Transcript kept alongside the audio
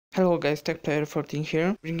Hello guys, TechPlayer14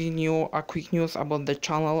 here, bringing you a quick news about the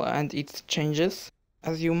channel and its changes.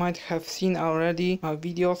 As you might have seen already, my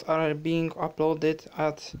videos are being uploaded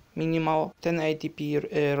at minimal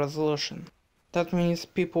 1080p resolution. That means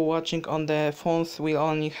people watching on the phones will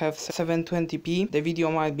only have 720p. The video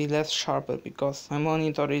might be less sharper because my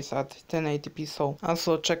monitor is at 1080p. So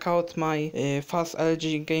also check out my fast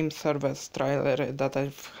LG game service trailer that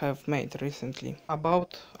I have made recently.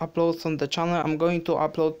 About uploads on the channel, I'm going to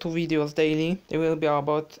upload 2 videos daily. They will be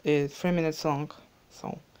about 3 minutes long.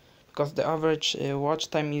 So because the average watch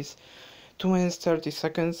time is 2 minutes 30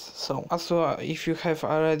 seconds. So also if you have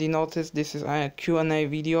already noticed, this is a Q&A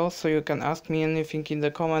video, so you can ask me anything in the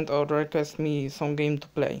comment or request me some game to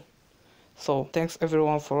play. So thanks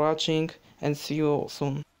everyone for watching and see you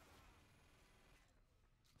soon.